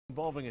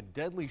Involving a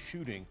deadly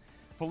shooting.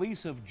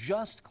 Police have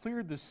just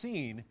cleared the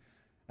scene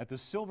at the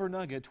Silver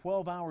Nugget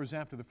 12 hours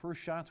after the first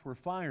shots were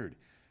fired.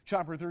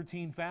 Chopper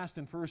 13 fast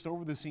and first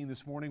over the scene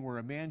this morning where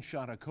a man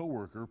shot a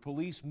co-worker.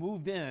 Police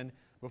moved in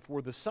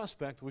before the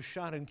suspect was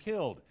shot and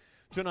killed.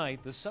 Tonight,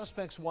 the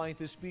suspect's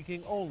wife is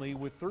speaking only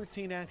with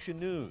 13 Action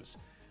News.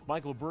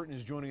 Michael Burton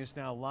is joining us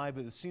now live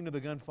at the scene of the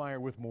gunfire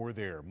with more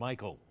there.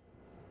 Michael.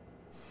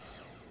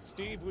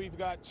 Steve, we've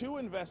got two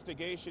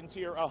investigations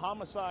here, a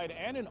homicide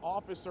and an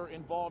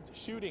officer-involved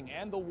shooting,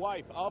 and the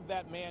wife of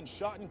that man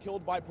shot and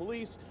killed by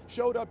police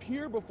showed up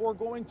here before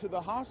going to the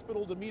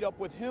hospital to meet up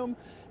with him,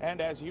 and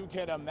as you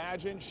can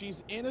imagine,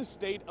 she's in a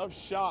state of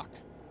shock.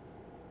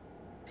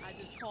 I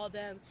just called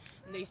them,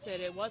 and they said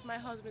it was my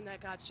husband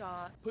that got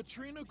shot.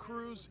 Patrina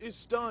Cruz is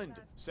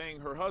stunned, saying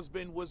her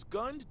husband was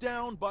gunned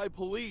down by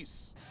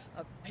police.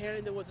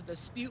 Apparently there was a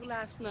dispute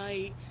last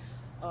night.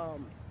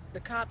 The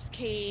cops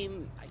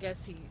came. I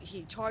guess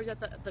he charged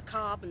at the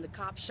cop, and the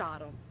cop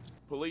shot him.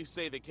 Police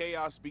say the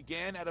chaos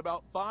began at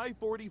about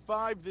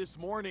 5:45 this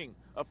morning.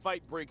 A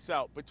fight breaks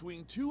out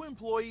between two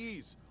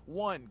employees.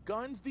 One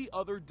guns the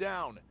other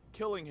down,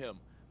 killing him.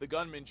 The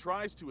gunman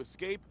tries to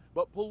escape,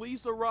 but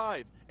police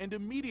arrive and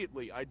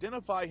immediately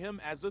identify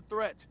him as a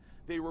threat.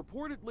 They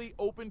reportedly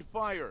opened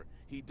fire.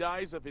 He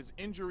dies of his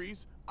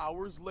injuries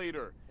hours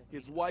later.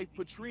 His wife,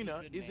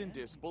 Patrina, is in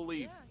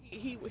disbelief.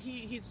 Yeah,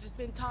 he's just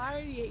been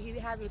tired. He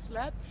hasn't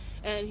slept,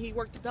 and he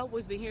worked the double.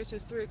 He's been here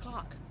since 3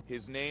 o'clock.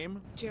 His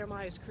name?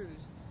 Jeremiah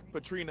Cruz.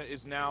 Patrina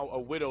is now a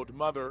widowed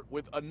mother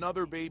with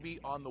another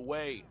baby on the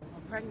way.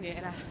 I'm pregnant,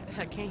 and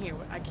I can't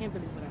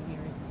believe what I'm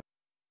hearing.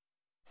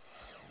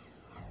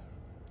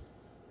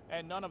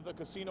 And none of the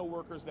casino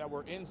workers that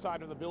were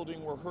inside of the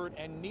building were hurt,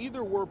 and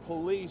neither were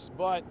police,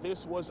 but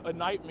this was a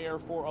nightmare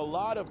for a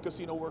lot of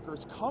casino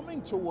workers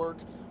coming to work.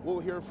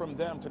 We'll hear from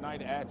them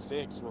tonight at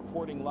 6.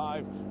 Reporting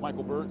live,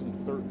 Michael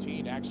Burton,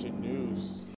 13 Action News.